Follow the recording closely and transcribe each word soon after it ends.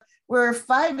were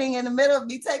fighting in the middle of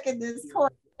me taking this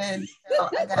course. And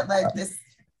I got like this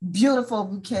beautiful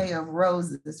bouquet of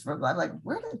roses from, I'm like,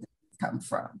 where did this come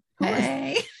from?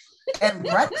 Hey. And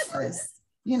breakfast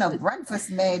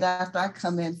made after I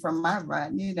come in from my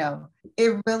run, it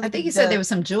really, I think you said there was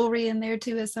some jewelry in there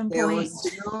too at some point. There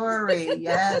was jewelry.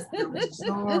 Yes, there was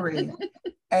jewelry.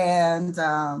 And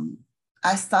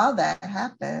I saw that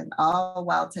happen all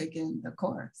while taking the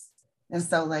course. And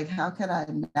so like, how could I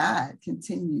not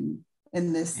continue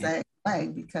in this same way?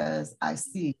 Because I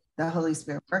see the Holy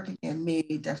Spirit working in me,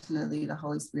 definitely the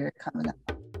Holy Spirit coming up.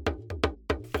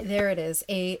 There it is,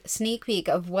 a sneak peek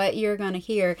of what you're going to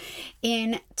hear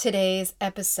in today's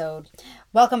episode.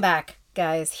 Welcome back,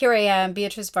 guys. Here I am,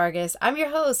 Beatrice Vargas. I'm your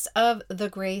host of the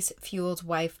Grace Fueled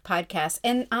Wife podcast.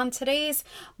 And on today's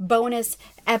bonus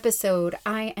episode,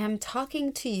 I am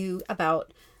talking to you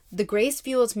about the Grace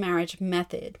Fueled Marriage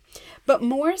Method. But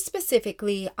more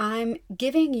specifically, I'm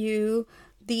giving you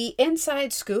the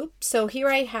inside scoop. So here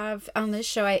I have on this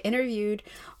show, I interviewed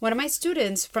one of my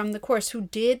students from the course who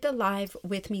did the live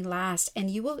with me last,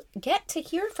 and you will get to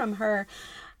hear from her.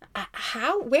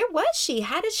 Where was she?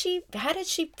 How did she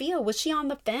feel? Was she on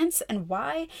the fence? And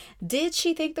why did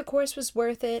she think the course was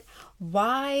worth it?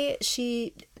 Why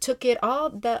she took it, all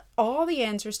the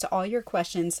answers to all your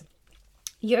questions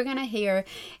you're going to hear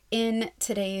in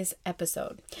today's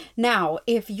episode. Now,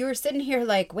 if you're sitting here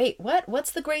like, wait,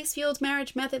 what's the Grace Fueled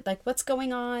Marriage Method? Like, what's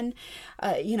going on?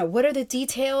 What are the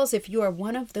details? If you are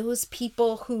one of those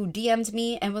people who DM'd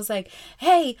me and was like,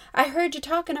 hey, I heard you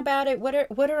talking about it. What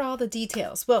are all the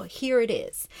details? Well, here it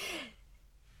is.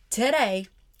 Today,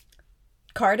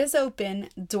 card is open.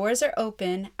 Doors are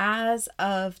open as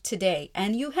of today.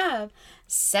 And you have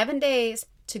 7 days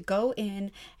to go in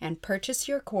and purchase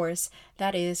your course.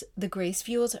 That is the Grace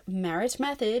Fueled Marriage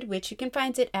Method, which you can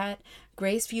find it at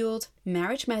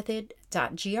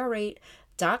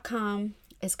gracefueledmarriagemethod.gr8.com.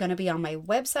 It's going to be on my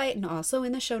website and also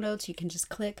in the show notes. You can just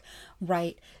click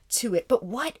right to it. But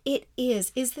what it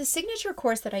is the signature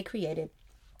course that I created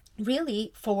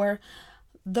really for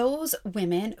those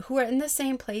women who are in the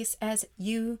same place as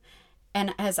you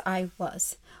and as I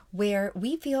was, where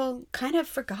we feel kind of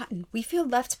forgotten. We feel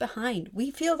left behind.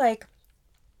 We feel like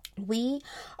we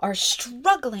are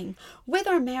struggling with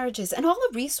our marriages, and all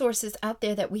the resources out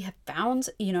there that we have found.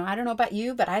 I don't know about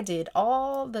you, but I did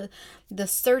all the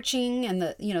searching and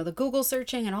the Google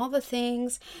searching and all the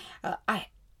things.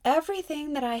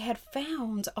 Everything that I had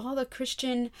found, all the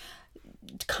Christian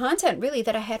content really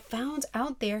that I had found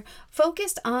out there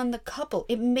focused on the couple.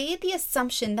 It made the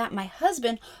assumption that my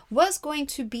husband was going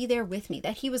to be there with me,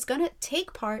 that he was going to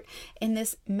take part in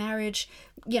this marriage,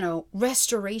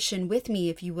 restoration with me,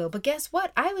 if you will. But guess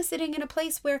what? I was sitting in a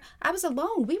place where I was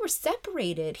alone. We were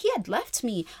separated. He had left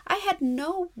me. I had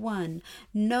no one.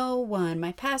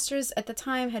 My pastors at the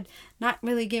time had not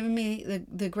really given me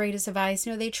the greatest advice.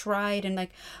 They tried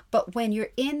but when you're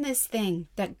in this thing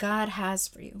that God has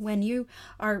for you, when you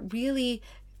are really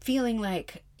feeling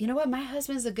like, my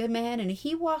husband's a good man and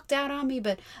he walked out on me,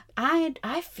 but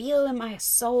I feel in my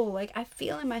soul, like I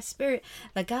feel in my spirit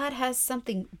that God has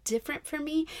something different for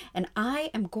me, and I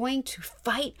am going to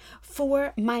fight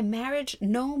for my marriage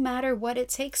no matter what it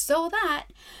takes, so that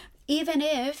even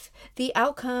if the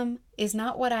outcome is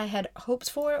not what I had hoped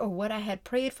for or what I had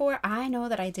prayed for, I know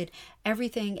that I did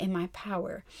everything in my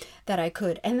power that I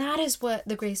could. And that is what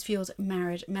the Grace Fueled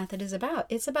Marriage Method is about.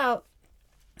 It's about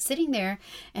sitting there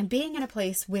and being in a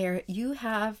place where you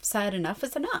have said enough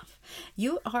is enough.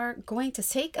 You are going to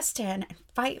take a stand and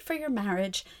fight for your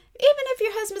marriage, even if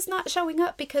your husband's not showing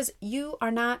up, because you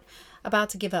are not about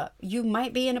to give up. You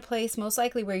might be in a place most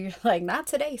likely where you're like, not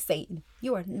today, Satan.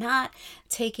 You are not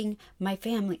taking my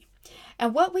family.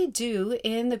 And what we do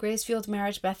in the Grace Fueled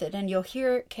Marriage Method, and you'll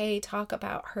hear Kay talk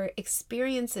about her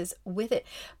experiences with it,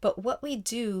 but what we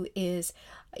do is,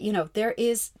 there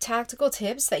is tactical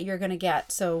tips that you're going to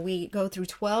get. So we go through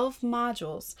 12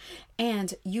 modules,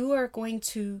 and you are going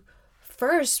to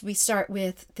first, we start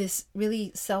with this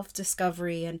really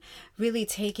self-discovery and really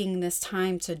taking this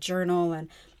time to journal and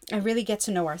really get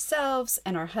to know ourselves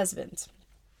and our husbands.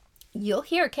 You'll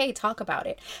hear Kay talk about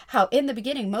it, how in the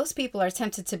beginning, most people are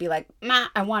tempted to be like,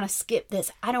 I want to skip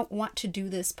this. I don't want to do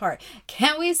this part.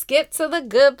 Can we skip to the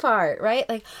good part, right?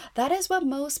 Like that is what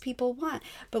most people want,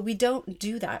 but we don't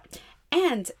do that.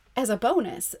 And as a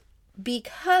bonus,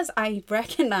 because I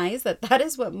recognize that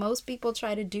is what most people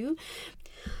try to do,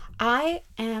 I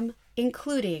am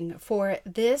including for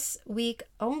this week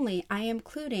only, I am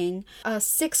including a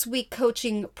 6-week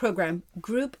coaching program,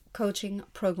 group coaching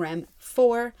program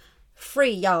for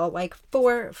free, y'all, like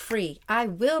for free. I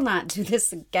will not do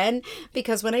this again,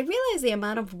 because when I realized the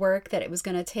amount of work that it was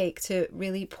going to take to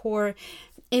really pour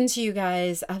into you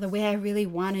guys the way I really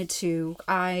wanted to,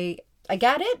 I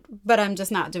got it, but I'm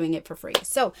just not doing it for free.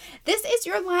 So this is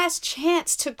your last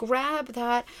chance to grab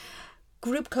that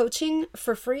group coaching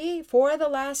for free for the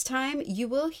last time. You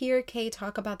will hear Kay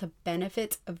talk about the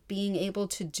benefits of being able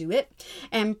to do it.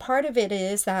 And part of it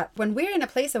is that when we're in a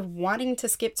place of wanting to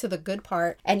skip to the good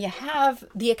part, and you have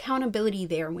the accountability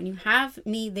there, when you have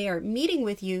me there meeting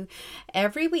with you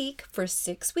every week for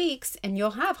 6 weeks, and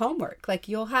you'll have homework, like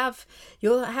you'll have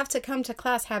to come to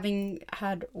class having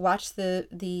had watched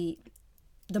the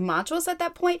modules at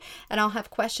that point, and I'll have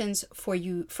questions for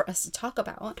us to talk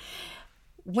about.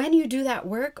 When you do that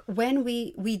work, when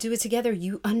we do it together,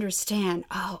 you understand,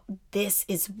 oh, this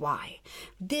is why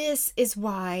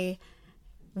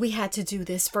we had to do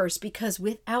this first, because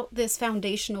without this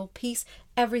foundational piece,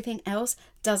 everything else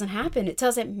doesn't happen. It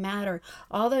doesn't matter.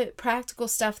 All the practical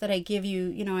stuff that I give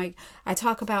you, I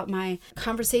talk about my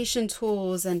conversation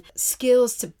tools and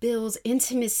skills to build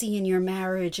intimacy in your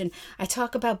marriage. And I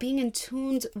talk about being in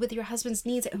tune with your husband's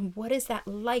needs and what is that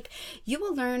like. You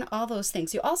will learn all those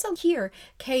things. You also hear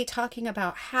Kay talking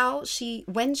about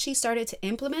when she started to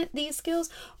implement these skills,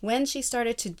 when she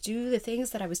started to do the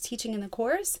things that I was teaching in the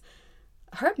course,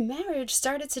 her marriage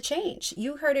started to change.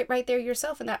 You heard it right there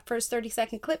yourself in that first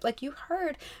 30-second clip. Like, you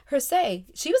heard her say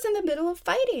she was in the middle of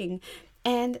fighting,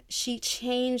 and she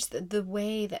changed the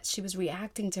way that she was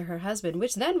reacting to her husband,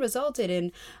 which then resulted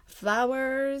in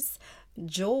flowers,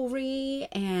 jewelry,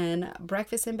 and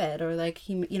breakfast in bed, or like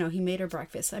he made her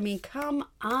breakfast. I mean, come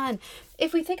on.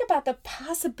 If we think about the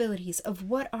possibilities of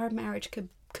what our marriage could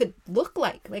look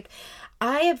like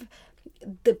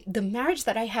the marriage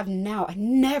that I have now, I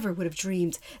never would have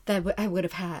dreamed that I would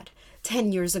have had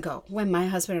 10 years ago when my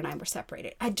husband and I were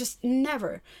separated. I just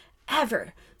never,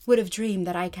 ever would have dreamed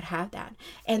that I could have that.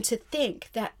 And to think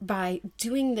that by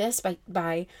doing this,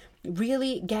 by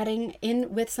really getting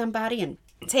in with somebody and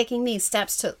taking these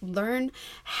steps to learn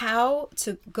how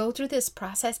to go through this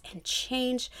process and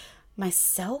change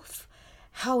myself,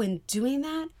 how in doing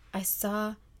that, I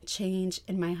saw change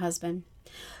in my husband.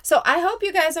 So I hope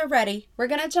you guys are ready. We're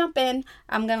going to jump in.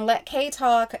 I'm going to let Kay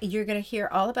talk. You're going to hear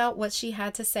all about what she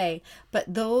had to say.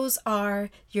 But those are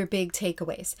your big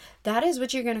takeaways. That is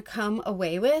what you're going to come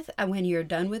away with when you're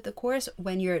done with the course,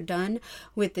 when you're done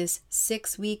with this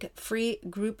 6-week free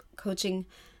group coaching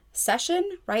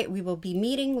session, right? We will be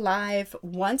meeting live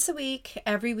once a week,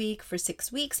 every week for 6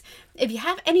 weeks. If you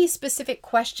have any specific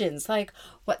questions, like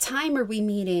what time are we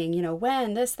meeting,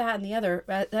 when, this, that, and the other,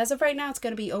 as of right now, it's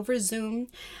going to be over Zoom.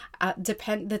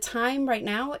 The time right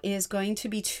now is going to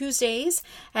be Tuesdays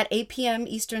at 8 p.m.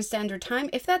 Eastern Standard Time.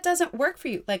 If that doesn't work for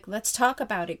you, let's talk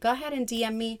about it. Go ahead and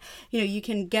DM me. You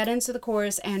can get into the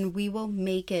course and we will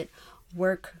make it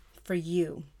work for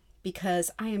you, because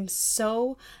I am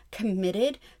so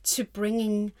committed to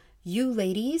bringing you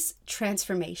ladies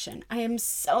transformation. I am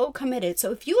so committed.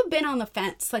 So if you have been on the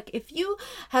fence, if you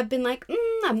have been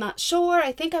I'm not sure,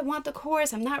 I think I want the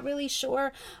course, I'm not really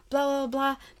sure, blah, blah,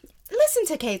 blah. Listen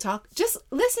to Kay talk. Just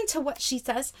listen to what she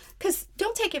says, because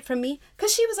don't take it from me,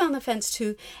 because she was on the fence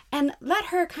too, and let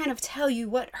her kind of tell you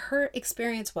what her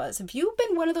experience was. If you've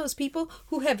been one of those people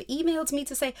who have emailed me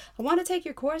to say, I want to take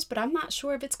your course, but I'm not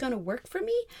sure if it's going to work for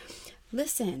me,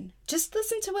 just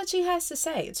listen to what she has to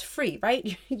say. It's free,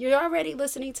 right? You're already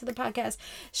listening to the podcast.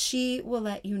 She will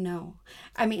let you know.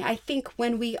 I mean, I think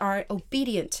when we are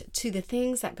obedient to the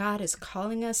things that God is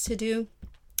calling us to do,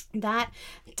 that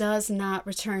does not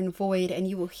return void, and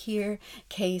you will hear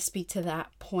Kay speak to that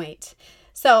point.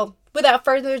 So without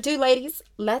further ado, ladies,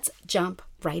 let's jump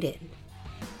right in.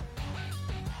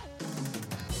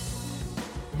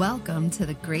 Welcome to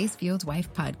the Grace-Fueled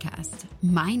Wife podcast.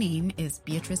 My name is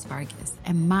Beatrice Vargas,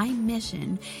 and my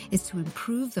mission is to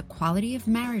improve the quality of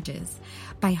marriages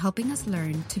by helping us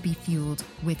learn to be fueled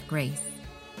with grace.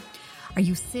 Are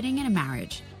you sitting in a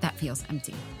marriage that feels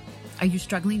empty? Are you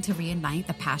struggling to reignite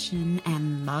the passion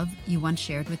and love you once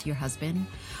shared with your husband?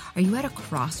 Are you at a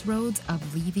crossroads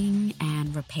of leaving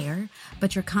and repair,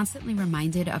 but you're constantly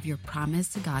reminded of your promise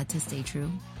to God to stay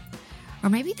true?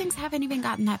 Or maybe things haven't even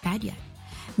gotten that bad yet.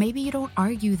 Maybe you don't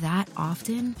argue that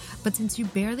often, but since you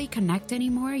barely connect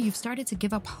anymore, you've started to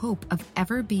give up hope of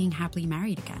ever being happily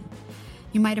married again.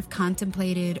 You might have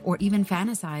contemplated or even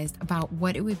fantasized about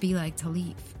what it would be like to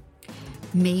leave.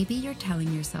 Maybe you're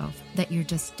telling yourself that you're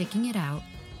just sticking it out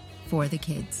for the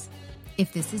kids.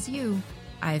 If this is you,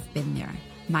 I've been there.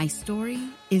 My story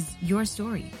is your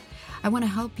story. I want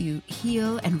to help you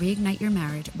heal and reignite your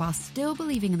marriage while still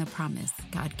believing in the promise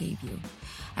God gave you.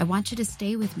 I want you to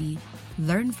stay with me,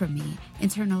 learn from me,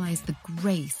 internalize the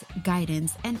grace,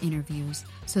 guidance, and interviews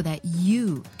so that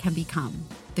you can become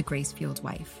the grace-fueled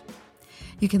wife.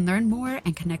 You can learn more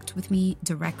and connect with me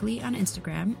directly on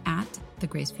Instagram at the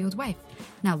grace-fueled wife.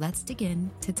 Now let's dig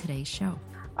into today's show.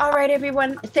 All right,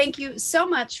 everyone. Thank you so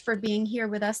much for being here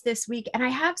with us this week. And I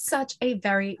have such a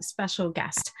very special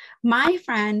guest, my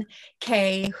friend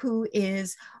Kay, who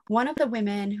is one of the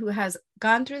women who has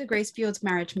gone through the Grace-Fueled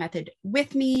Marriage Method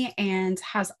with me and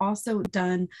has also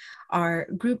done our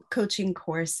group coaching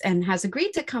course and has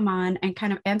agreed to come on and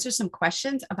kind of answer some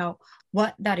questions about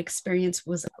what that experience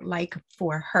was like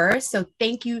for her. So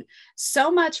thank you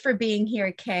so much for being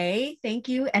here, Kay. Thank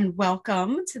you and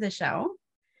welcome to the show.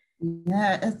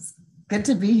 Yeah, it's good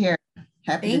to be here.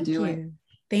 Happy to do it.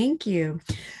 Thank you.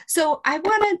 So I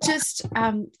want to just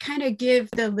kind of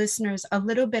give the listeners a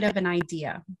little bit of an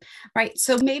idea, right?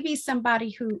 So maybe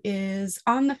somebody who is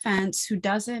on the fence, who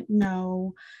doesn't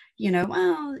know,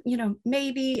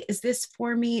 maybe is this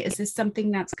for me? Is this something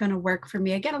that's going to work for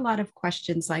me? I get a lot of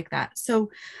questions like that.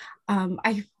 So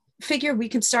I figure we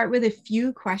can start with a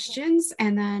few questions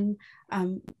and then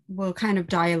we'll kind of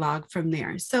dialogue from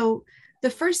there. So the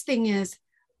first thing is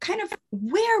kind of,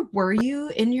 where were you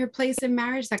in your place in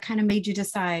marriage that kind of made you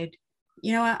decide,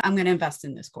 you know what, I'm going to invest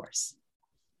in this course?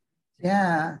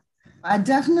 Yeah, I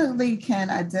definitely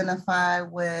can identify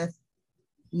with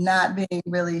not being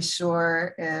really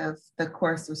sure if the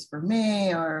course was for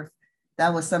me or if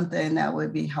that was something that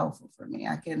would be helpful for me.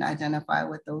 I can identify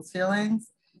with those feelings.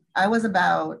 I was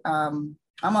about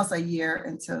almost a year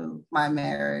into my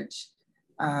marriage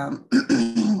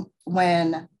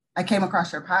when I came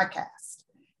across your podcast,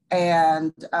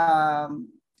 and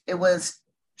it was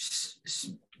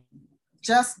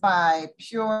just by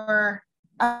pure,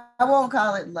 I won't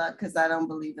call it luck because I don't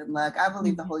believe in luck. I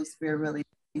believe the Holy Spirit really led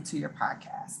me to your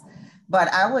podcast. But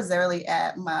I was early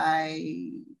at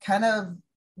my kind of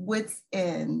wit's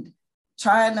end,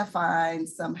 trying to find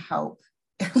some help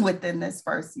within this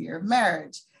first year of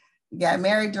marriage. We got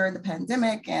married during the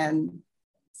pandemic, and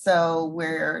so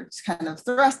we're kind of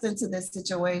thrust into this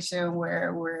situation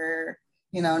where we're,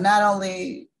 not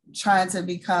only trying to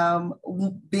becoming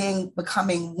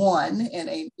one in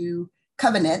a new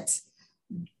covenant,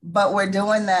 but we're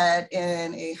doing that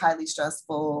in a highly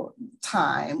stressful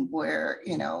time where,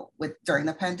 during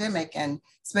the pandemic and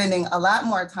spending a lot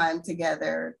more time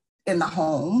together in the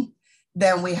home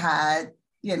than we had,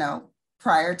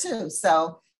 prior to.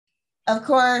 So of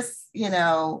course,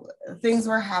 things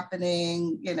were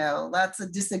happening, lots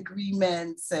of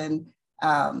disagreements and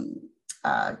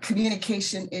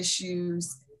communication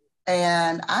issues.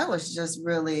 And I was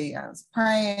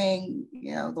praying,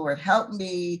 Lord, help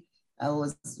me. I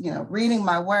was, reading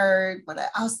my word, but I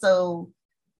also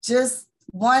just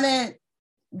wanted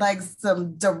like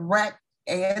some direct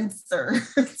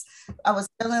answers. I was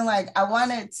feeling like I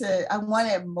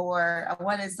wanted more. I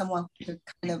wanted someone to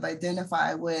kind of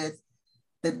identify with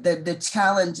the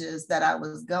challenges that I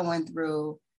was going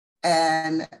through,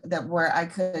 and that where I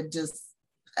could just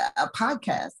a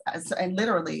podcast. And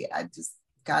literally I just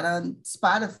got on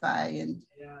Spotify and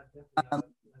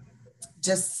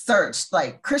just searched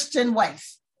like Christian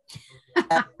wife,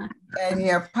 and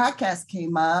your podcast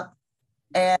came up,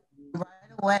 and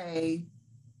right away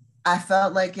I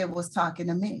felt like it was talking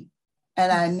to me.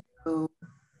 And I knew,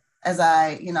 as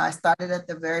I started at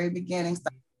the very beginning,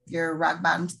 your rock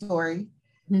bottom story.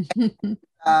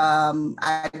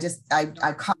 I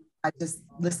just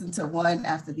listened to one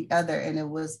after the other, and it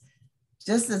was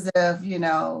just as if,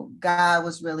 God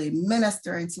was really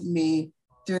ministering to me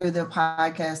through the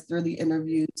podcast, through the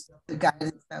interviews, the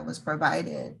guidance that was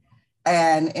provided.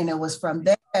 And it was from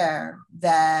there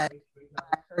that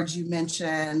I heard you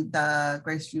mention the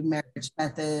Grace-Fueled Marriage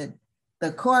Method,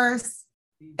 the course,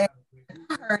 and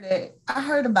I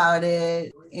heard about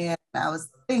it, and I was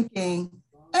thinking,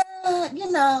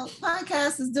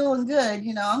 podcast is doing good.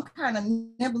 I'm kind of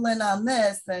nibbling on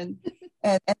this, and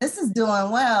this is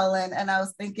doing well. And I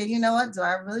was thinking, what, do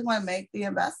I really want to make the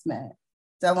investment?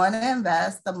 Do I want to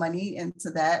invest the money into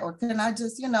that? Or can I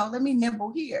just, let me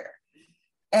nibble here?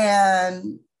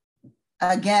 And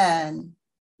again,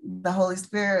 the Holy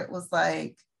Spirit was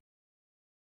like,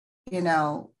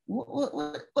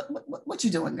 what you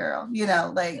doing, girl?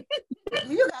 Like,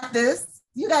 you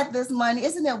got this money.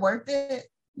 Isn't it worth it?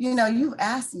 You've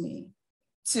asked me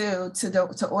to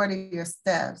order your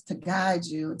steps, to guide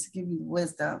you, to give you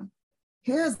wisdom.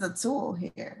 Here's the tool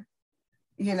here.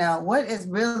 What is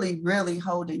really, really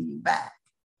holding you back?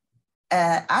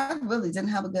 And I really didn't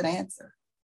have a good answer.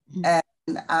 And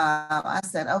I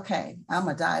said, okay, I'm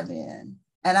gonna dive in.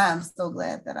 And I'm so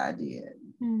glad that I did.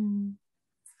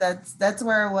 that's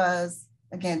where it was,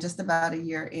 again, just about a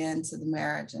year into the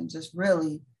marriage, and just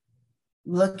really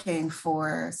looking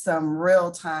for some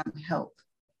real-time help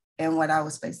in what I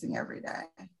was facing every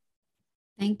day.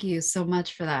 Thank you so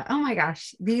much for that. Oh my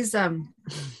gosh, these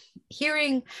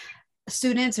hearing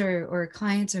students or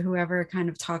clients or whoever kind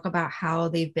of talk about how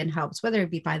they've been helped, whether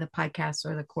it be by the podcast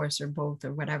or the course or both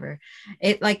or whatever,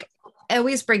 it like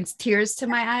always brings tears to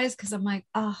my eyes, because I'm like,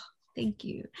 oh, thank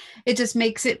you. It just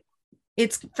makes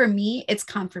it's for me, it's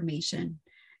confirmation,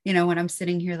 when I'm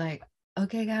sitting here like,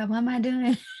 okay, God, what am I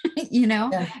doing?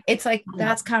 Yeah. It's like,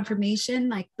 that's confirmation.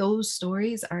 Like those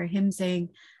stories are him saying,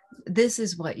 this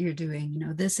is what you're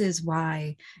doing, this is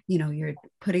why, you're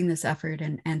putting this effort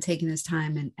and taking this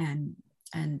time and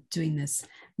doing this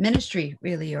ministry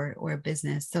really, or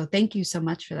business. So thank you so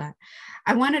much for that.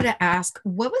 I wanted to ask,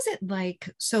 what was it like?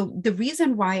 So the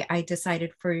reason why I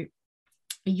decided for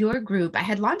your group, I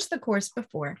had launched the course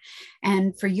before,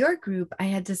 and for your group, I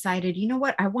had decided, you know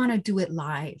what, I want to do it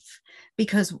live,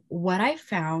 because what I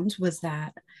found was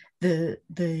that the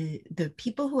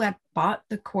people who had bought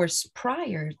the course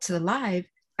prior to the live,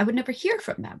 I would never hear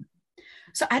from them.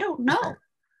 So I don't know,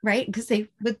 right? Because they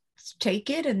would take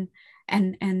it and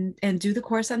do the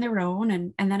course on their own,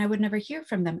 and then I would never hear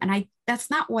from them. And that's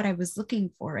not what I was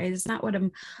looking for. It's not what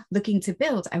I'm looking to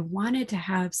build. I wanted to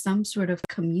have some sort of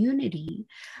community,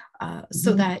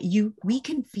 so that we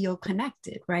can feel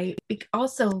connected, right?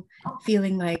 Also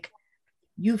feeling like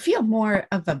you feel more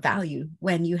of a value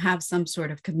when you have some sort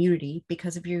of community,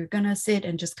 because if you're going to sit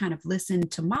and just kind of listen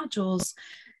to modules,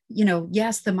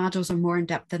 yes, the modules are more in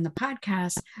depth than the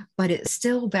podcast, but it's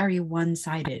still very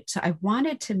one-sided. So I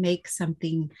wanted to make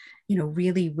something,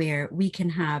 really where we can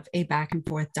have a back and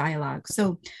forth dialogue.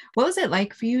 So what was it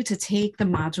like for you to take the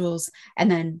modules and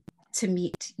then to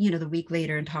meet, the week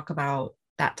later and talk about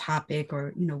that topic,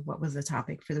 or, what was the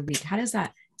topic for the week? How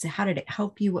did it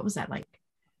help you? What was that like?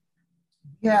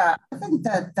 Yeah, I think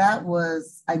that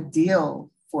was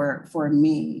ideal for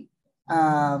me,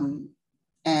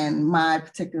 and my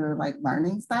particular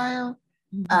learning style.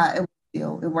 It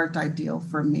worked ideal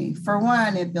for me. For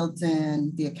one, it built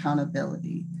in the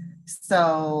accountability,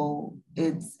 so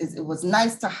it was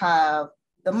nice to have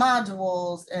the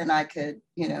modules, and I could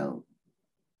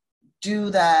do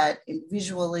that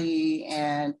visually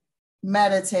and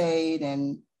meditate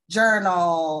and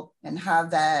journal and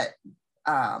have that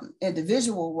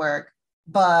individual work.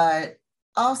 But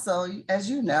also,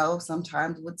 as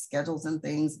sometimes with schedules and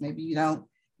things, maybe you don't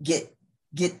get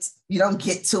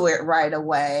to it right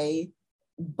away.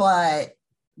 But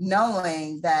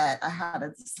knowing that I had a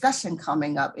discussion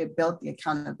coming up, it built the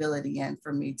accountability in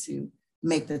for me to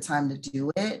make the time to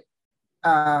do it.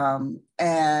 And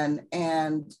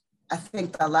I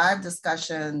think the live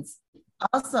discussions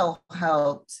also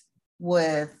helped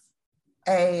with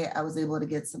I was able to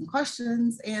get some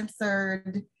questions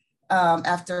answered.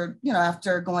 After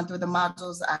going through the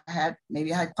modules, I had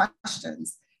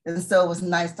questions. And so it was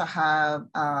nice to have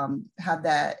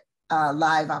that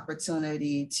live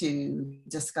opportunity to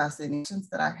discuss any questions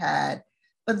that I had.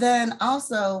 But then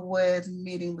also with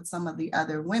meeting with some of the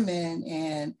other women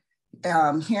and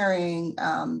hearing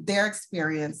their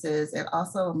experiences, it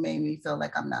also made me feel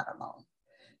like I'm not alone.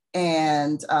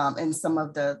 And some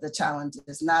of the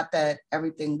challenges, not that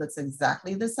everything looks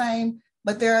exactly the same,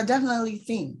 but there are definitely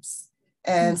themes.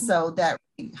 And so that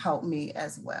really helped me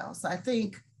as well. So I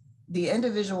think the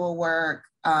individual work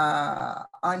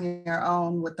on your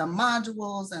own with the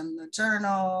modules and the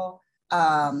journal,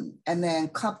 and then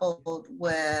coupled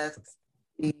with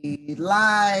the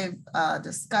live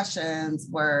discussions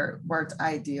worked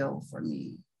ideal for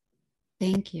me.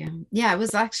 Thank you. Yeah, it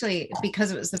was actually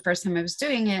because it was the first time I was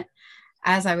doing it.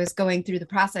 As I was going through the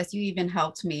process, you even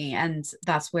helped me. And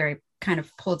that's where I kind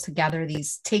of pulled together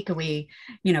these takeaway,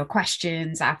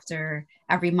 questions after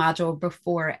every module,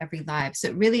 before every live. So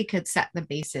it really could set the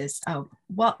basis of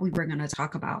what we were going to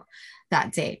talk about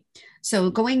that day.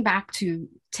 So going back to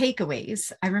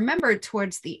takeaways, I remember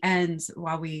towards the end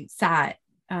while we sat,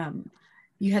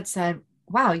 you had said,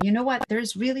 wow, you know what?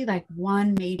 There's really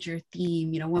one major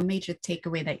theme, one major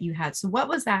takeaway that you had. So what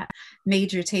was that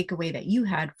major takeaway that you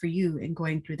had for you in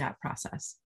going through that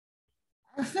process?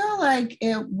 I feel like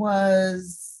it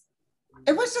was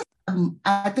just,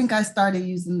 I think I started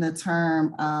using the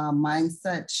term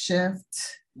mindset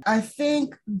shift. I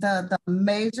think the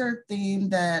major theme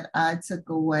that I took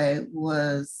away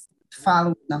was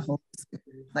following the Holy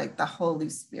Spirit, the Holy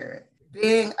Spirit.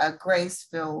 Being a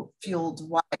grace-fueled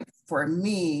wife for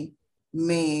me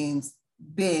means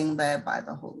being led by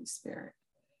the Holy Spirit.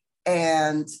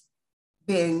 And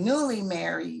being newly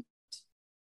married,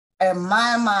 in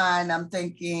my mind, I'm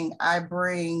thinking I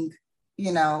bring,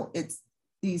 it's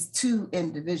these two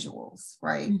individuals,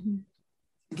 right,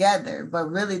 together, but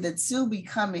really the two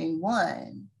becoming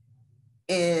one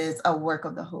is a work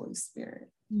of the Holy Spirit.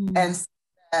 And so,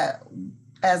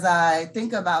 as I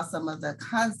think about some of the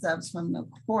concepts from the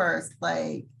course,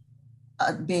 like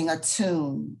being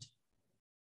attuned,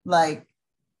 like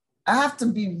I have to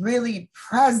be really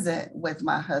present with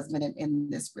my husband in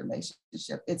this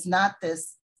relationship. It's not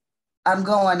this, I'm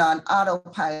going on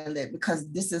autopilot because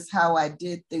this is how I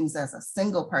did things as a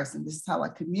single person. This is how I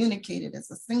communicated as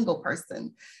a single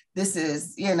person. This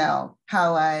is,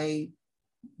 how I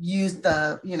used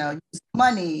use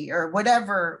money or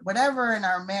whatever in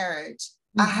our marriage.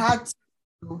 I had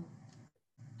to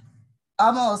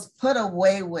almost put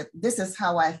away with, this is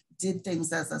how I did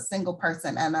things as a single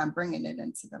person, and I'm bringing it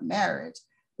into the marriage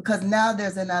because now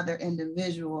there's another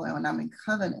individual and I'm in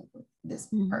covenant with this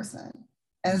person.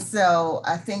 And so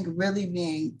I think really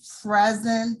being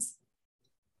present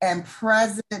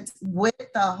with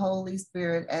the Holy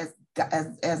Spirit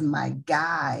as my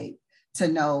guide to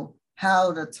know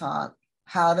how to talk,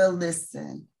 how to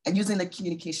listen, and using the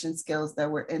communication skills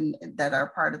that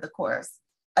are part of the course.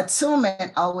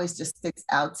 Attunement always just sticks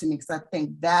out to me because I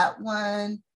think that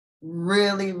one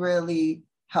really, really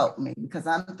helped me because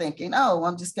I'm thinking,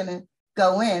 I'm just going to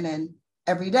go in and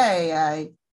every day I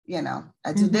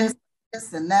do this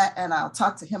and that, and I'll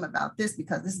talk to him about this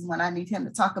because this is when I need him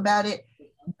to talk about it.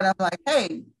 But I'm like,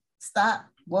 hey, stop.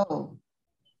 Whoa,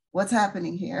 what's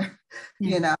happening here?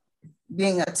 Yeah.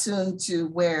 Being attuned to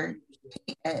where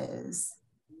he is.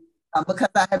 Because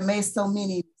I have made so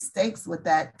many mistakes with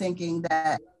that, thinking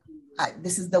that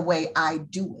this is the way I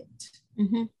do it.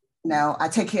 I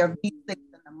take care of these things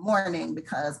in the morning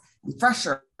because I'm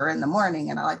fresher in the morning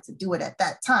and I like to do it at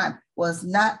that time. Well, it's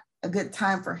not a good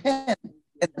time for him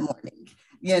in the morning,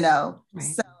 Right.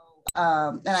 So,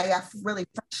 and I got really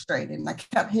frustrated and I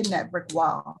kept hitting that brick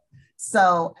wall.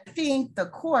 So I think the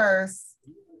course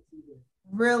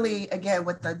really, again,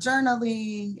 with the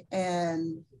journaling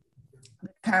and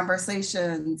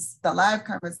conversations, the live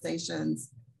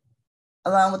conversations,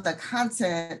 along with the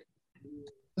content,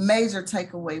 major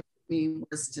takeaway for me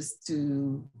was just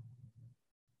to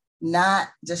not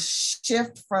just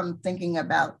shift from thinking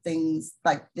about things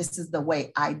like this is the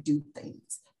way I do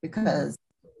things because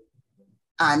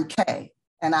I'm Kay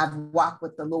and I've walked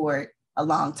with the Lord a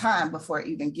long time before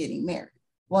even getting married.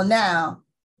 Well, now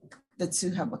the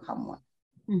two have become one.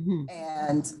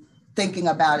 And thinking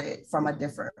about it from a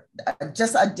different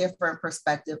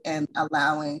perspective and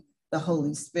allowing the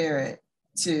Holy Spirit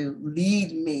to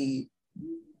lead me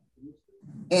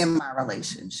in my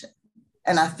relationship.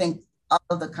 And I think all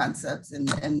of the concepts in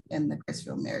the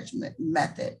Grace-Filled Marriage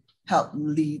method help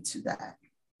lead to that.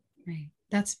 Right.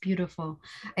 That's beautiful.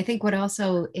 I think what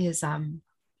also is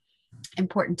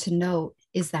important to note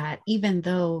is that even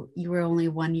though you were only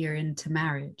 1 year into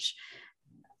marriage,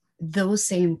 those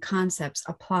same concepts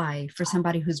apply for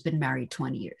somebody who's been married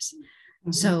 20 years.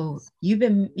 So you've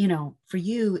been, for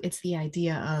you, it's the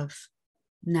idea of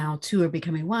now two are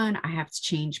becoming one. I have to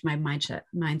change my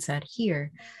mindset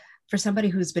here. For somebody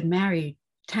who's been married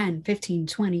 10, 15,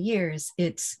 20 years,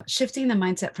 it's shifting the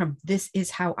mindset from this is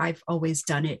how I've always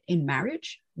done it in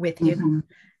marriage with him.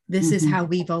 This is how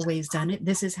we've always done it.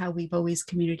 This is how we've always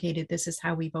communicated. This is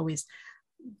how we've always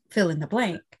fill in the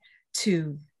blank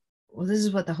to, well, this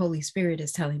is what the Holy Spirit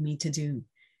is telling me to do.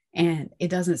 And it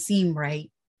doesn't seem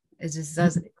right. It just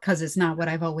doesn't, because it's not what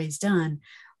I've always done.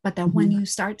 But that when you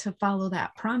start to follow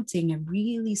that prompting and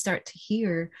really start to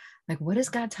hear, like, what is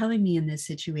God telling me in this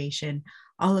situation?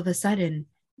 All of a sudden,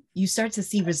 you start to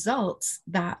see results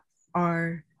that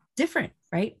are different,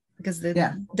 right? Because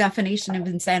the definition of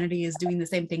insanity is doing the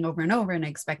same thing over and over and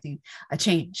expecting a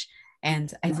change.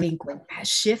 And I think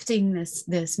shifting this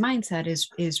mindset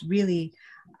is really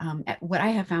what I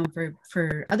have found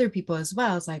for other people as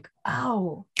well. It's like,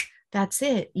 oh, that's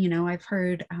it. I've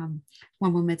heard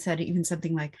one woman said even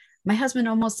something like, my husband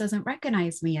almost doesn't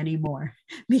recognize me anymore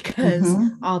because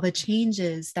all the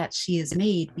changes that she has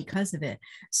made because of it.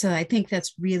 So I think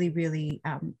that's really, really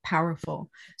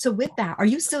powerful. So with that, are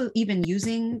you still even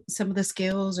using some of the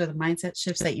skills or the mindset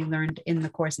shifts that you learned in the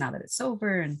course now that it's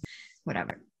over and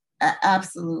whatever?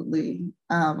 Absolutely.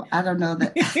 I don't know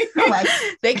that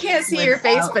they can't see your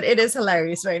face, but it is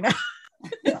hilarious right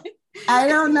now. I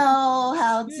don't know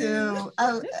how to,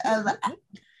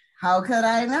 how could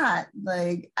I not?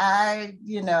 Like, I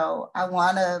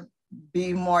want to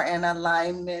be more in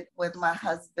alignment with my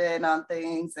husband on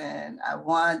things. And I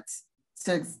want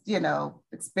to,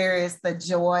 experience the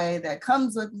joy that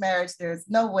comes with marriage. There's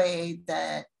no way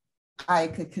that I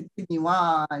could continue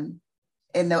on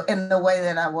in the way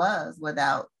that I was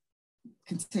without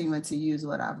continuing to use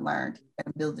what I've learned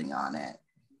and building on it.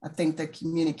 I think the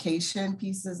communication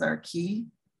pieces are key.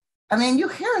 I mean, you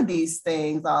hear these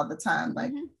things all the time,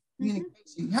 like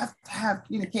communication, you have to have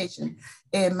communication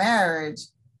in marriage,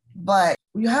 but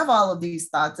you have all of these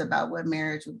thoughts about what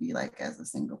marriage would be like as a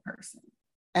single person.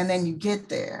 And then you get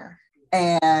there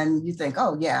and you think,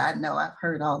 oh yeah, I know, I've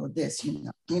heard all of this,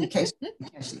 communication,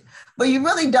 but you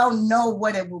really don't know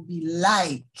what it will be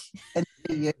like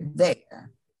until you're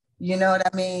there. You know what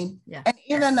I mean? Yeah. And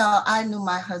even though I knew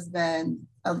my husband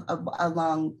a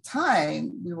long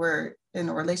time, we were in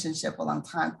a relationship a long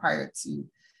time prior to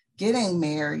getting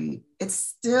married, it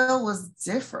still was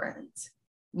different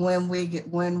when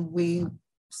we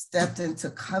stepped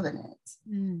into covenant.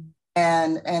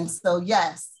 And so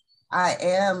yes, I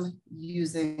am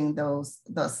using those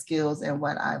skills and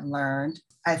what I've learned.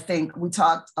 I think we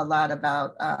talked a lot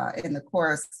about in the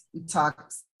course, we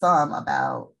talked some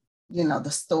about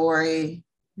the story,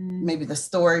 maybe the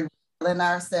story in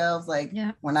ourselves. Like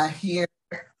when I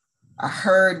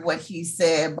heard what he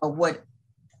said, but what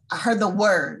I heard the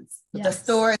words, but the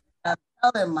story that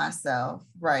I'm telling myself,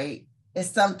 right, is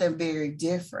something very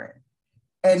different.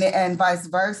 And vice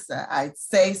versa. I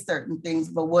say certain things,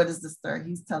 but what is the story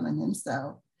he's telling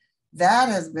himself? That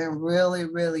has been really,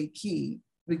 really key,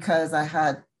 because I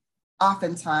had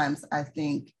oftentimes I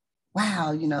think,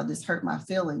 wow, this hurt my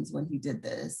feelings when he did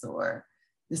this, or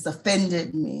this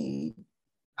offended me.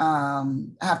 I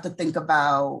have to think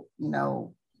about,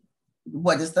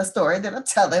 what is the story that I'm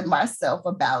telling myself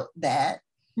about that?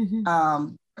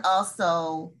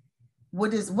 Also, what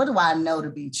do I know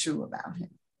to be true about him?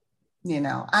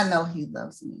 I know he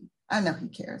loves me. I know he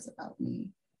cares about me.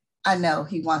 I know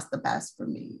he wants the best for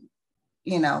me.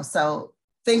 So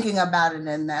thinking about it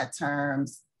in that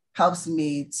terms helps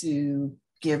me to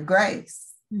give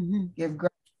grace. Give grace.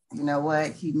 You know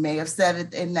what? He may have said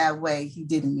it in that way. He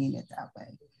didn't mean it that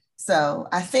way. So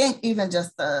I think even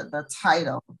just the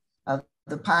title of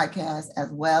the podcast,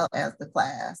 as well as the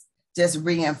class, just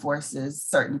reinforces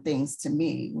certain things to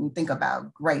me. When you think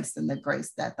about grace and the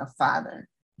grace that the Father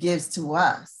gives to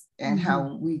us, and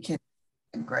how we can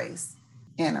give grace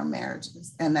in our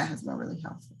marriages. And that has been really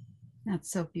helpful.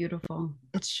 That's so beautiful.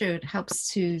 It's true. It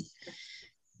helps to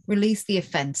release the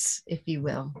offense, if you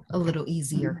will, a little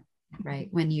easier, right?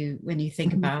 When you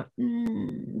think about,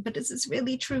 but is this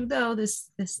really true though? This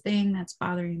thing that's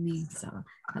bothering me. So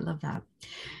I love that.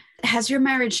 Has your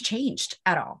marriage changed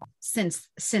at all since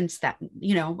that?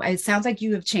 It sounds like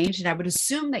you have changed, and I would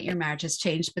assume that your marriage has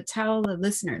changed, but tell the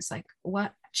listeners, like,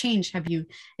 what change have you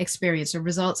experienced or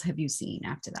results have you seen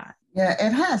after that? Yeah,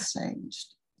 it has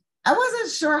changed. I wasn't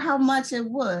sure how much it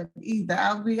would either.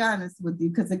 I'll be honest with you,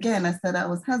 because again, I said I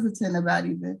was hesitant about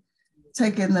even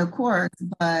taking the course,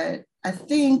 but I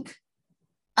think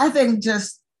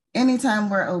just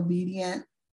anytime we're obedient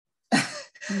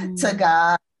to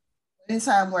God,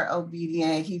 anytime we're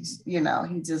obedient, he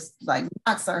just like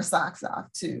knocks our socks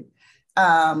off too,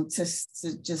 to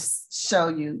just show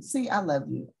you, see, I love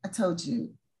you. I told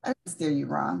you, I didn't steer you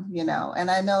wrong, and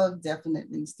I know it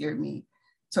definitely steered me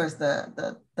towards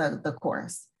the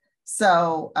course.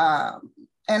 So,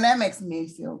 and that makes me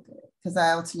feel good, because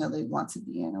I ultimately want to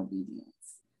be in obedience.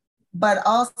 But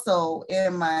also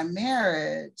in my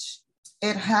marriage,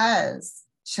 it has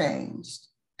changed.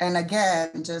 And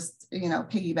again, just,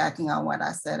 piggybacking on what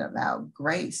I said about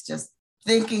grace, just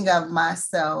thinking of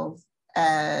myself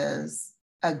as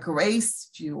a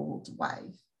grace-fueled wife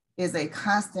is a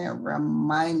constant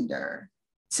reminder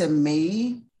to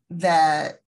me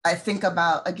that I think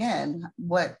about, again,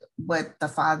 what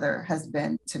the Father has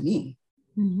been to me.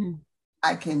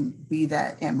 I can be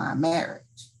that in my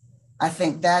marriage. I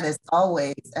think that is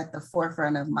always at the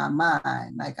forefront of my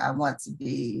mind. Like, I want to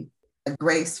be a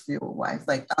grace-fueled wife,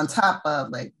 like on top of,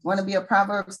 like, want to be a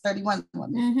Proverbs 31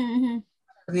 woman,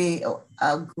 be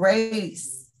a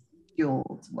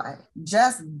grace-fueled wife.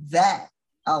 Just that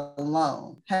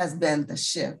alone has been the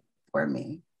shift for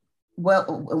me. In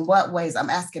what ways, I'm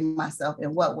asking myself,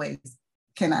 in what ways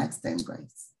can I extend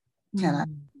grace? Can I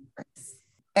extend grace?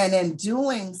 And in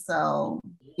doing so,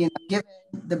 giving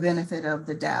the benefit of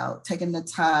the doubt, taking the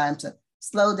time to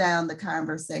slow down the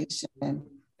conversation,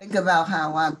 think about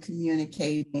how I'm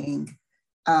communicating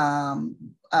what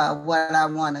I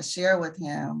want to share with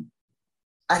him.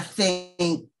 I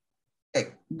think,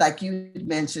 like you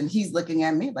mentioned, he's looking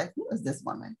at me like, who is this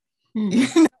woman?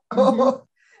 Who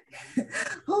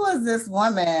is this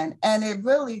woman? And it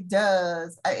really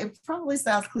does. It probably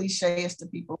sounds cliche-ish to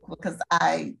people, because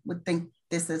I would think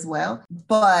this as well.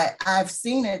 But I've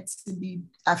seen it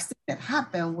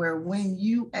happen where when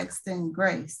you extend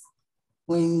grace,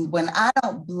 when I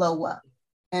don't blow up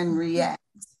and react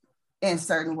in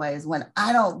certain ways, when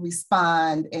I don't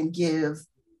respond and give,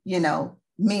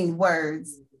 mean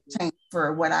words change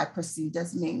for what I perceived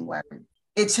as mean words,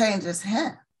 it changes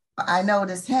him. I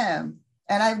noticed him.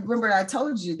 And I remember I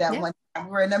told you that when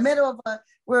we're in the middle of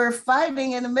we're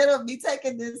fighting in the middle of me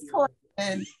taking this course,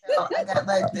 and I got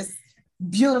like this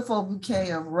beautiful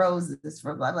bouquet of roses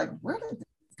from, I'm like, where did this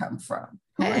come from?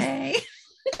 Hey.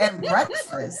 And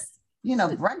breakfast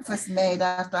made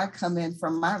after I come in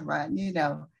from my run,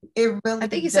 it really, I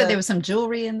think you said there was some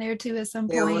jewelry in there too at some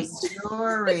point. There was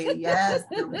jewelry. Yes,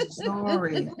 there was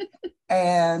jewelry.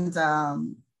 And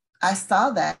I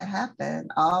saw that happen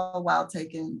all while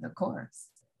taking the course.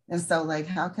 And so like,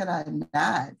 how could I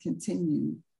not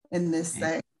continue in this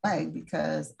same way?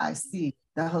 Because I see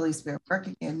the Holy Spirit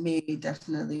working in me,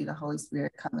 definitely the Holy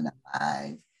Spirit coming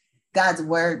alive, God's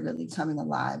word really coming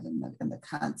alive in the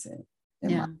content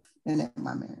in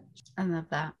my marriage. I love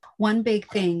that. One big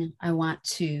thing I want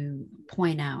to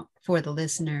point out for the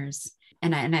listeners,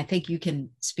 and I think you can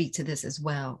speak to this as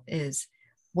well, is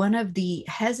one of the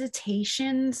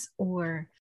hesitations, or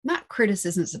not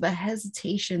criticisms, but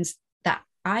hesitations that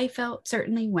I felt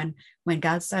certainly when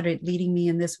God started leading me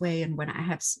in this way, and when I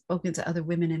have spoken to other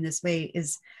women in this way,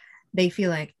 is they feel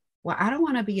like, well, I don't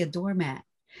want to be a doormat.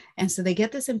 And so they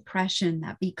get this impression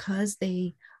that because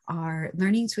they are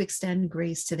learning to extend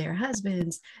grace to their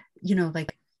husbands,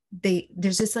 like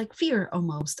there's this like fear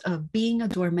almost of being a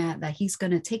doormat, that he's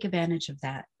going to take advantage of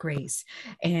that grace.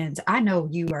 And I know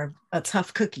you are a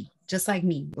tough cookie, just like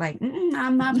me. Like,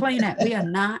 I'm not playing that. We are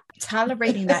not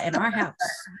tolerating that in our house.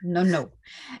 No.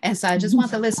 And so I just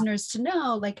want the listeners to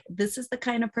know, like, this is the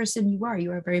kind of person you are.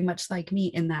 You are very much like me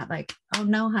in that, like, oh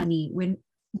no, honey, when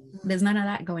there's none of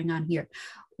that going on here.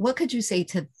 What could you say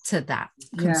to that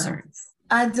concern?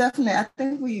 I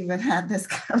think we even had this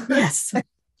conversation.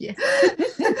 Yes.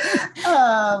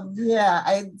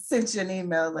 I sent you an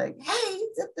email like, hey,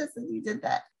 you did this and you did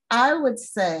that. I would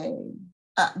say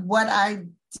what I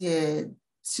did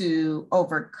to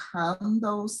overcome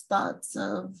those thoughts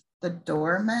of the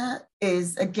doormat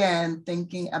is, again,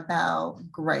 thinking about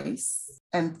grace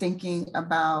and thinking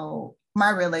about my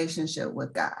relationship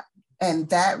with God, and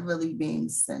that really being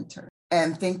centered,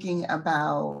 and thinking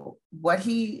about what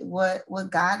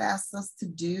God asks us to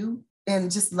do,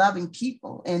 and just loving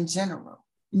people in general,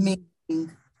 meaning,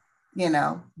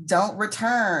 don't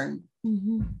return,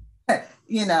 right,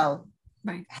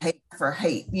 hate for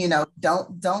hate,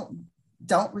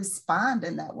 don't respond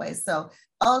in that way. So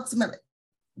ultimately,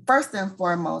 first and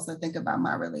foremost, I think about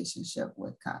my relationship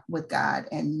with God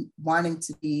and wanting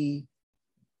to be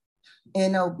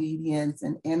in obedience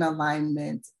and in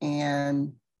alignment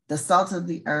and the salt of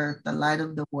the earth, the light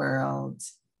of the world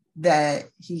that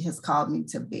he has called me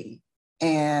to be.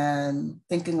 And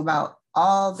thinking about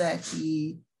all that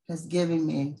he has given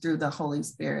me through the Holy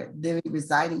Spirit living,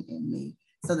 residing in me,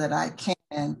 so that I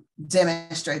can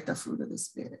demonstrate the fruit of the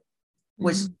Spirit,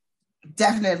 which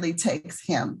definitely takes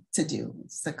him to do.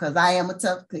 So, because I am a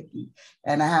tough cookie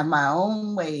and I have my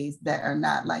own ways that are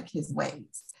not like his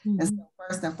ways. And so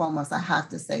first and foremost, I have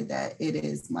to say that it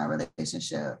is my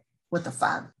relationship with the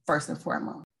Father, first and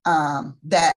foremost,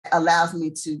 that allows me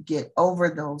to get over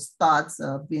those thoughts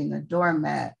of being a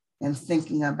doormat and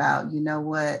thinking about,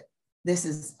 what, this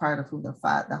is part of who the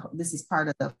Father, this is part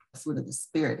of the fruit of the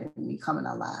Spirit in me coming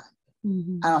alive. I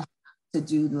don't have to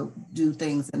do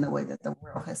things in the way that the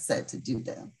world has said to do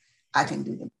them. I can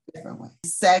do them a different way.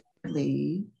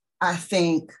 Secondly, I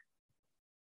think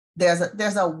there's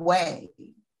a way,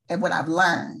 and what I've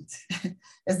learned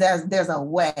is there's a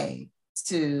way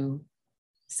to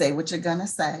say what you're gonna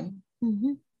say,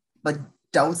 but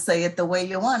don't say it the way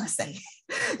you want to say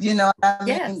it. You know what I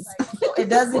mean? Yes. It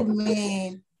doesn't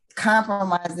mean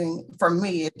compromising. For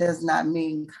me, it does not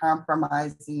mean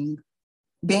compromising.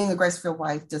 Being a graceful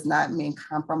wife does not mean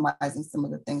compromising some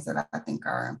of the things that I think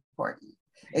are important.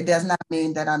 It does not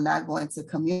mean that I'm not going to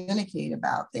communicate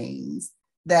about things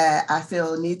that I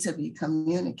feel need to be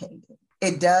communicated.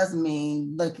 It does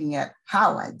mean looking at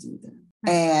how I do them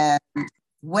and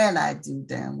when I do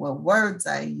them, what words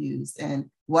I use, and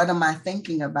what am I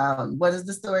thinking about? What is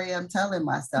the story I'm telling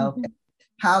myself?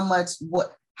 How much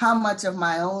of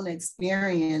my own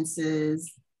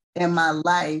experiences in my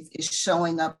life is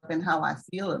showing up in how I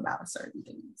feel about certain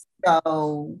things.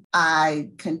 So I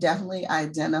can definitely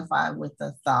identify with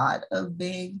the thought of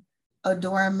being a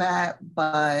doormat,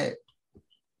 but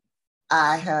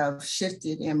I have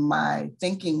shifted in my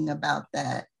thinking about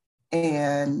that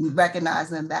and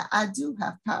recognizing that I do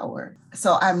have power.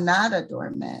 So I'm not a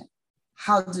doormat.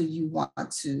 How do you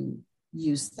want to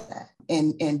use that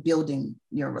in building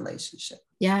your relationship?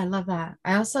 Yeah, I love that.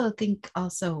 I also think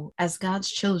also as God's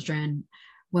children,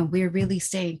 when we're really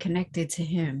staying connected to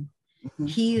him, Mm-hmm.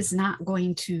 he is not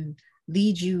going to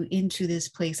lead you into this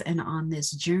place and on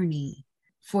this journey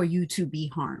for you to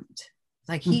be harmed.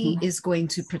 Like he Mm-hmm. is going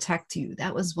to protect you.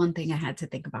 That was one thing I had to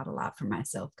think about a lot for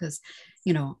myself because,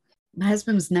 you know, my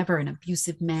husband was never an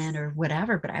abusive man or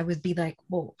whatever, but I would be like,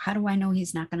 well, how do I know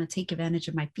he's not going to take advantage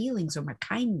of my feelings or my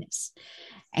kindness?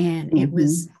 And it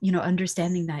was, you know,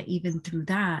 understanding that even through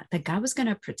that God was going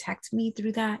to protect me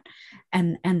through that.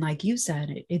 And like you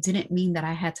said, it didn't mean that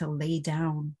I had to lay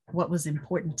down what was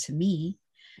important to me.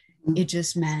 It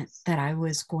just meant that I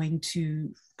was going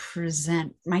to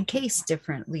present my case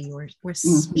differently or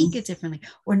speak it differently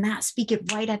or not speak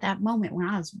it right at that moment when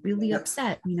I was really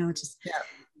upset, you know, just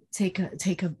take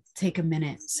a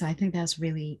minute. So I think that's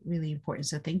really, really important.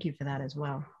 So thank you for that as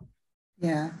well.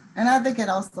 Yeah. And I think it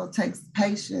also takes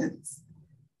patience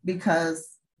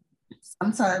because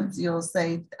sometimes you'll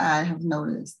say, I have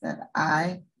noticed that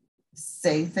I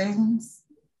say things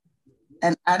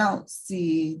and I don't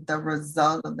see the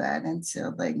result of that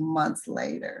until like months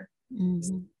later.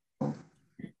 Mm-hmm. So,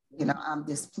 you know, I'm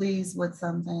displeased with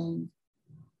something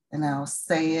and I'll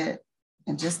say it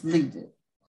and just leave it.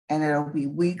 And it'll be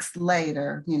weeks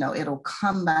later, you know, it'll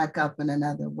come back up in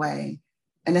another way.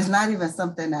 And it's not even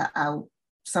something that I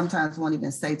sometimes won't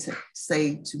even say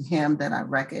to him that I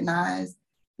recognize,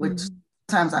 which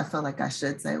sometimes I feel like I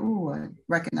should say, oh, I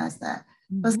recognize that.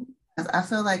 But sometimes I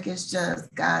feel like it's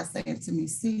just God saying to me,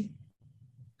 see,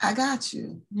 I got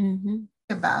you. Think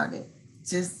about it.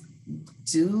 Just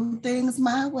do things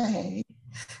my way.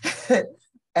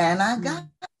 And I got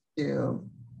you.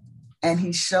 And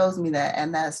he shows me that.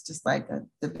 And that's just like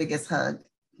the biggest hug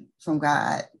from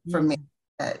God for me.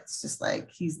 It's just like,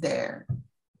 he's there.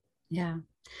 Yeah.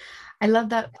 I love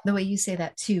that the way you say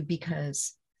that too,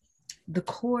 because the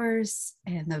course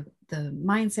and the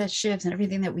mindset shifts and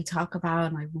everything that we talk about,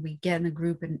 and like when we get in the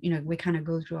group and, you know, we kind of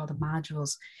go through all the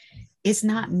modules, it's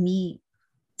not me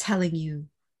telling you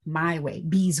my way,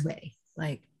 B's way.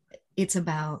 Like it's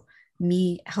about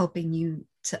me helping you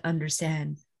to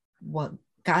understand what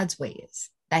God's way is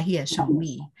that he has shown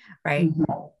me, right?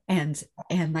 And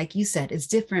like you said, it's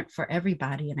different for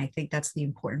everybody. And I think that's the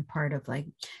important part of like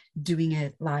doing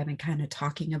it live and kind of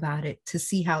talking about it to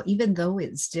see how, even though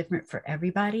it's different for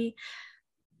everybody,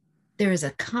 there is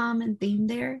a common theme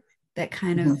there that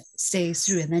kind of stays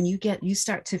through. And then you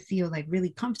start to feel like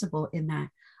really comfortable in that,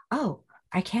 oh,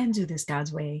 I can do this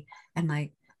God's way. And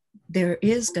like, there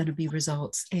is going to be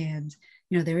results and,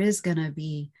 you know, there is going to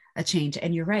be a change.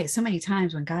 And you're right. So many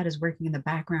times when God is working in the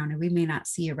background and we may not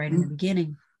see it right in the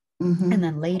beginning, and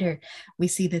then later we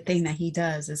see the thing that he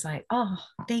does is like, oh,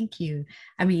 thank you.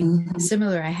 I mean,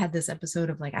 similar, I had this episode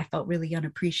of like, I felt really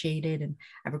unappreciated and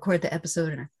I recorded the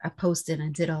episode and I posted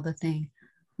and did all the thing.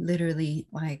 Literally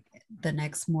like the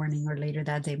next morning or later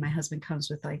that day, my husband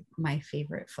comes with like my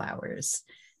favorite flowers,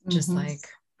 just like,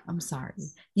 I'm sorry,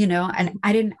 you know, and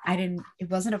I didn't, it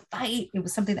wasn't a fight. It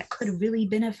was something that could have really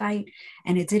been a fight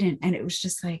and it didn't. And it was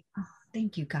just like, oh,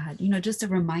 thank you, God, you know, just a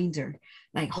reminder,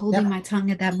 like holding my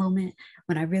tongue at that moment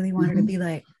when I really wanted to be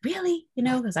like, really, you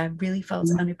know, because I really felt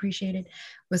unappreciated,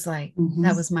 was like,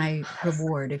 that was my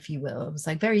reward, if you will. It was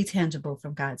like very tangible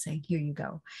from God saying, here you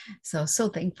go. So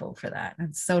thankful for that. And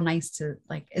it's so nice to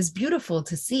like, it's beautiful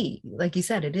to see, like you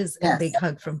said, it is a big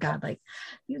hug from God. Like,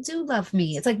 you do love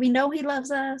me. It's like, we know he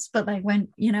loves us, but like when,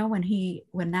 you know,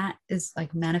 when that is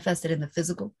like manifested in the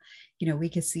physical, you know, we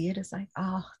can see it. It's like,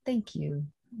 oh, thank you,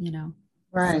 you know.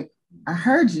 Right. I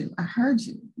heard you.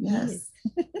 Yes.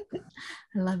 I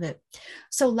love it.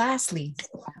 So lastly,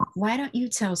 why don't you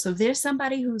tell, so if there's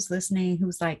somebody who's listening,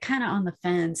 who's like kind of on the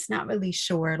fence, not really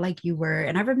sure like you were.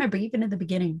 And I remember even in the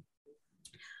beginning,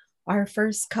 our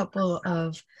first couple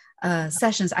of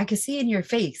sessions, I could see in your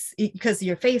face, because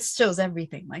your face shows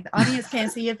everything. Like the audience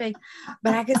can't see your face,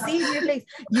 but I could see in your face,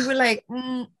 you were like,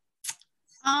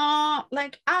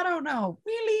 like, I don't know,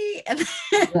 really? And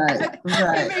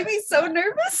it made me so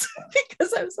nervous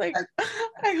because I was like,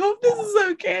 I hope this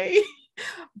is okay.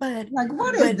 But like,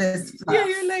 what is this fluff? Yeah,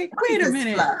 you're like, wait a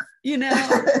minute, you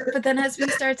know. But then as we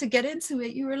start to get into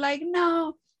it, you were like,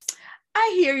 no,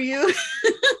 I hear you.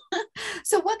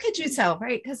 So what could you tell,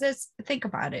 right? Because think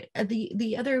about it.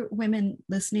 The other women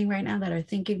listening right now that are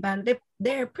thinking about it,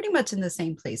 they're pretty much in the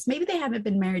same place. Maybe they haven't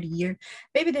been married a year.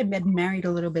 Maybe they've been married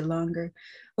a little bit longer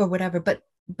or whatever, but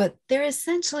they're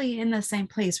essentially in the same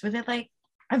place where they're like,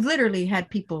 I've literally had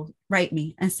people write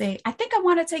me and say, I think I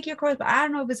want to take your course, but I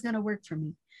don't know if it's going to work for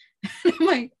me. I'm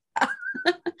like,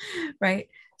 right.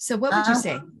 So what would you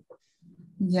say?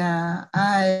 Yeah,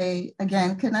 I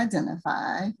again can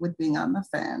identify with being on the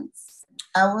fence.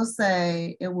 I will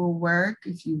say it will work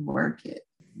if you work it.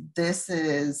 This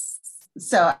is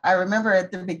so I remember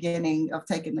at the beginning of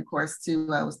taking the course too,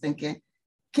 I was thinking,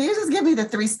 can you just give me the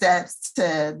 3 steps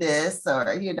to this?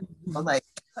 Or, like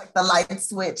the light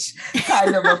switch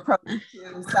kind of approach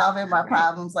to solving my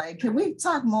problems. Like, can we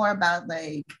talk more about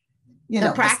like,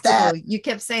 the practical? The you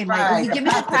kept saying right, like, give me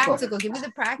the practical, give me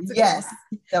the practical. Yes,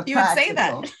 the you practical. would say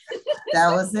that.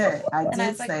 That was it. I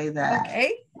did say that.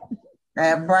 Okay.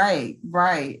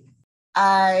 Right.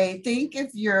 I think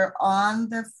if you're on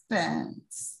the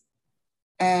fence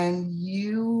and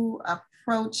you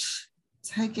approach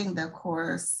taking the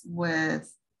course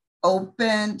with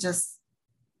open, just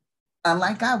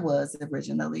unlike I was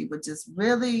originally, but just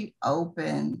really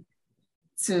open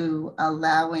to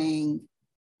allowing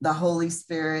the Holy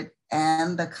Spirit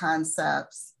and the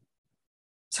concepts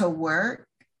to work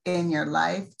in your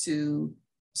life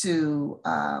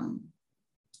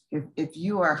if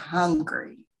you are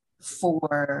hungry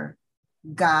for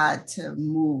God to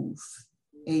move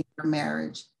in your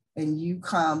marriage and you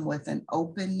come with an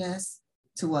openness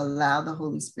to allow the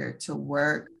Holy Spirit to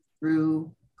work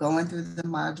through going through the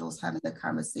modules, having the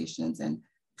conversations and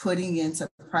putting into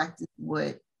practice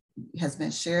what has been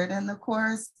shared in the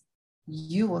course,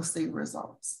 you will see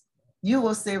results. You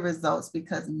will see results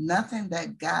because nothing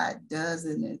that God does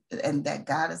in it and that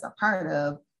God is a part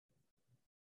of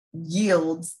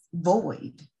yields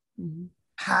void,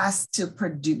 has to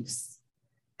produce.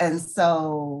 And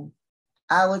so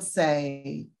I would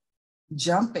say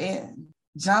jump in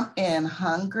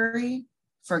hungry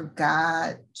for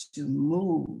God to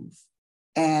move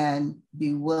and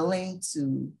be willing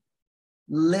to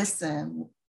listen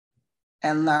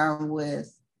and learn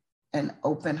with an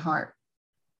open heart.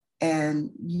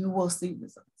 And you will see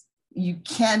results. You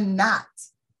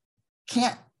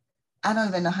I don't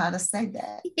even know how to say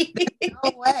that. There's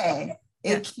no way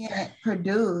it can't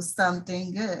produce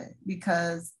something good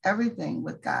because everything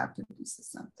with God produces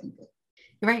something good.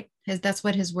 Right. That's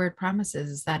what his word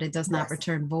promises, is that it does not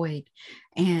return void.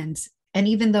 And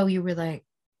even though you were like,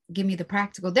 give me the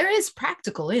practical, there is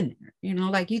practical in there,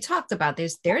 like you talked about,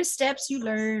 there's steps you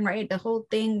learn, right? The whole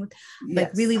thing with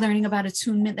like really learning about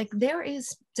attunement, like there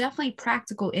is definitely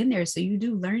practical in there. So you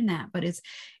do learn that, but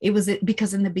it was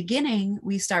because in the beginning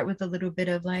we start with a little bit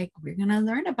of like, we're going to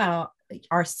learn about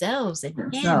ourselves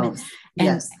and him.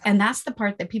 And that's the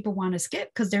part that people want to skip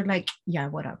because they're like, yeah,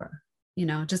 whatever,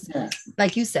 just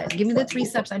like you said, give me the 3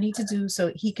 steps I need to do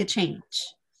so he could change.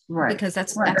 Right. Because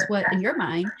that's what in your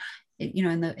mind,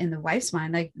 in the wife's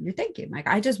mind, like you're thinking like,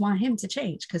 I just want him to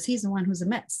change because he's the one who's a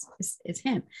mess. It's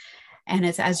him. And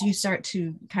it's as you start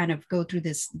to kind of go through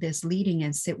this leading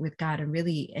and sit with God and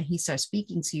he starts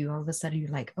speaking to you, all of a sudden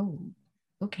you're like, oh,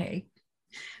 okay,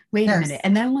 wait a minute.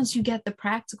 And then once you get the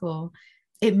practical,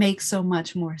 it makes so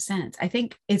much more sense. I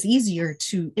think it's easier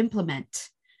to implement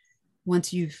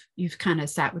once you've kind of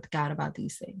sat with God about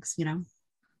these things,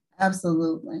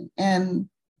 Absolutely. And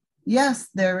yes,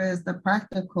 there is the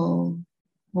practical,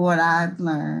 what I've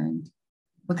learned,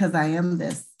 because I am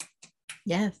this.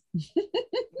 Yes.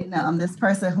 I'm this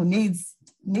person who needs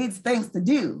things to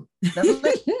do.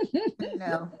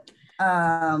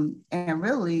 And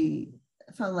really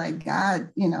feel like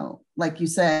God, like you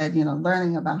said,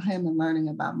 learning about him and learning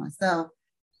about myself,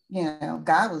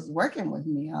 God was working with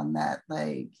me on that.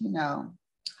 Like,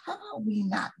 how about we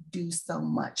not do so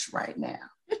much right now?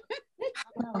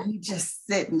 How about we just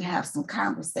sit and have some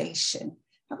conversation?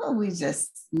 How about we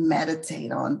just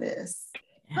meditate on this?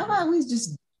 How about we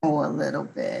just go a little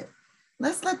bit?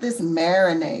 Let's let this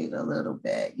marinate a little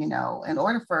bit, in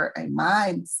order for a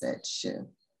mindset shift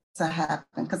to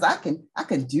happen. Because I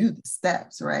can do the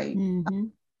steps, right? Mm-hmm.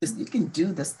 You can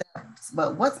do the steps,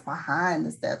 but what's behind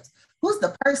the steps? Who's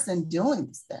the person doing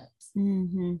the steps?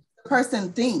 Mm-hmm. The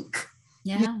person think,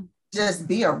 just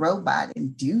be a robot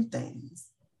and do things.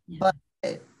 Yeah.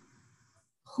 But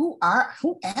who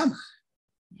am I?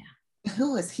 Yeah.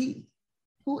 Who is he?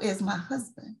 Who is my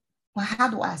husband? Well, how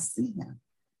do I see him?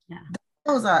 Yeah.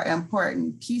 Those are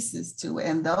important pieces to it.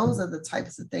 And those are the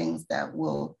types of things that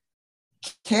will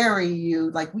carry you.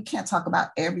 Like, we can't talk about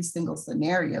every single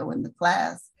scenario in the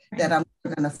class that I'm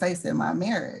going to face in my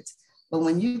marriage. But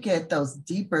when you get those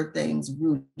deeper things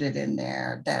rooted in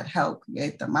there that help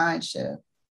create the mind shift,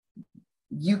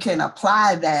 you can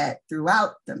apply that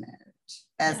throughout the marriage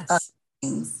as other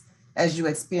things, as you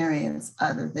experience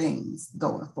other things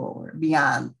going forward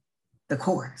beyond the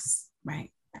course.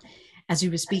 Right. as you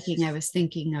were speaking, I was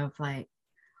thinking of like,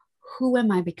 who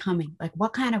am I becoming? Like,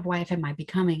 what kind of wife am I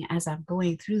becoming as I'm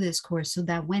going through this course, so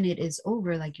that when it is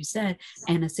over, like you said,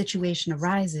 and a situation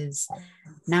arises,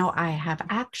 now I have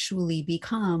actually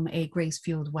become a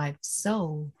grace-fueled wife,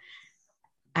 so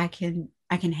I can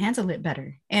handle it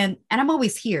better. And I'm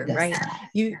always here, Yes. right?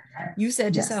 You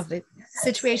said yourself that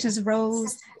situations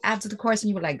arose after the course, and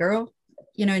you were like, girl,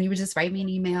 and you would just write me an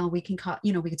email. We can call,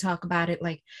 we can talk about it.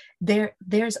 Like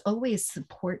there's always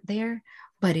support there,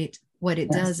 but what it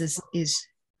does is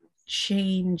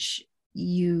change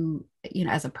you,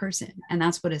 as a person. And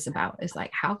that's what it's about. It's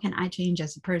like, how can I change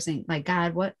as a person? Like,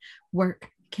 God, what work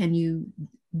can you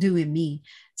do in me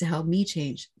to help me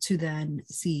change, to then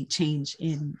see change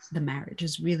in the marriage?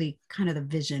 Is really kind of the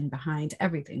vision behind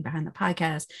everything, behind the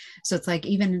podcast. So it's like,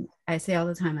 even I say all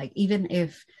the time, like, even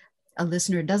if a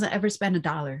listener doesn't ever spend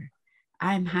 $1,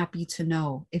 I'm happy to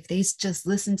know if they just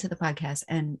listen to the podcast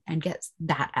and get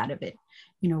that out of it.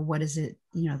 What is it,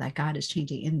 that God is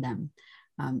changing in them?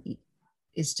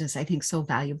 It's just, I think, so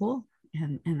valuable.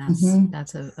 And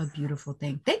that's a beautiful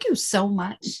thing. Thank you so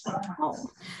much.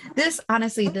 This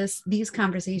conversation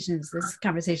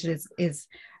is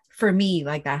for me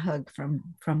like that hug from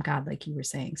God, like you were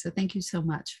saying. So thank you so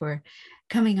much for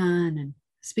coming on and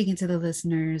speaking to the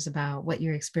listeners about what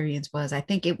your experience was. I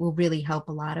think it will really help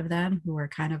a lot of them who are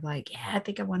kind of like, yeah, I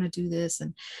think I want to do this.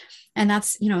 And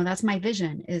that's, that's my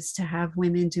vision, is to have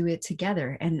women do it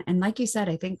together. And like you said,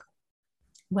 I think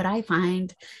what I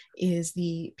find is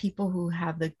the people who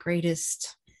have the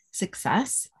greatest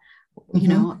success,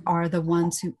 are the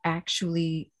ones who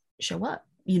actually show up,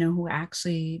 who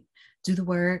actually do the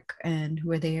work and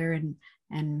who are there and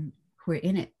who are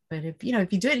in it. But if you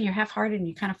do it and you're half-hearted and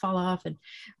you kind of fall off and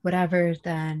whatever,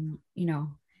 then,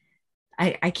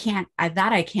 I can't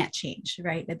change,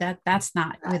 right? That's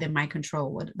not within my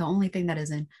control. The only thing that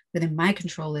is within my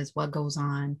control is what goes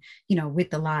on, with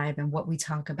the live and what we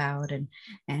talk about and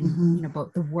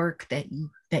about the work that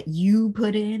you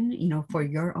put in, for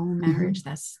your own marriage.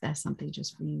 That's something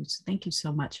just for you. So thank you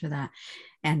so much for that.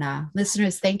 And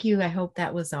listeners, thank you. I hope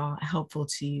that was all helpful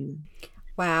to you.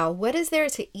 Wow, what is there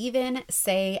to even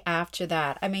say after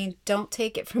that? I mean, don't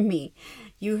take it from me.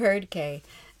 You heard Kay.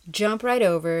 Jump right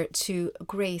over to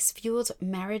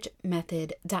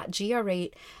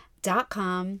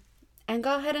gracefueledmarriagemethod.gr8.com and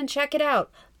go ahead and check it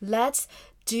out. Let's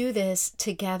do this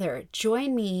together.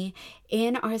 Join me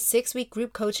in our 6-week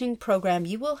group coaching program.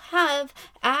 You will have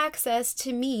access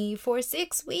to me for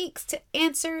 6 weeks to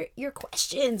answer your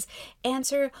questions,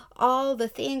 answer all the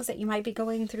things that you might be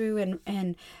going through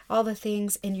and all the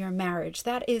things in your marriage.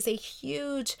 That is a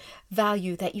huge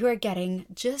value that you are getting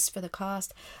just for the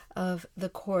cost of the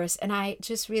course. And I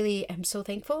just really am so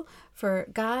thankful for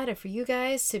God and for you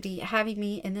guys to be having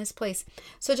me in this place.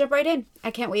 So jump right in.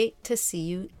 I can't wait to see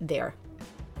you there.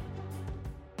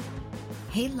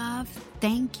 Hey, love,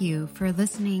 thank you for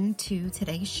listening to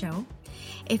today's show.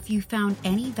 If you found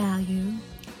any value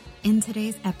in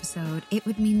today's episode, it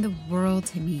would mean the world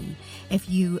to me if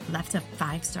you left a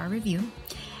 5-star review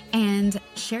and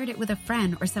shared it with a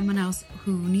friend or someone else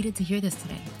who needed to hear this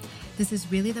today. This is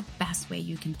really the best way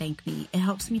you can thank me. It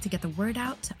helps me to get the word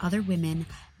out to other women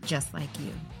just like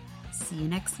you. See you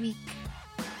next week.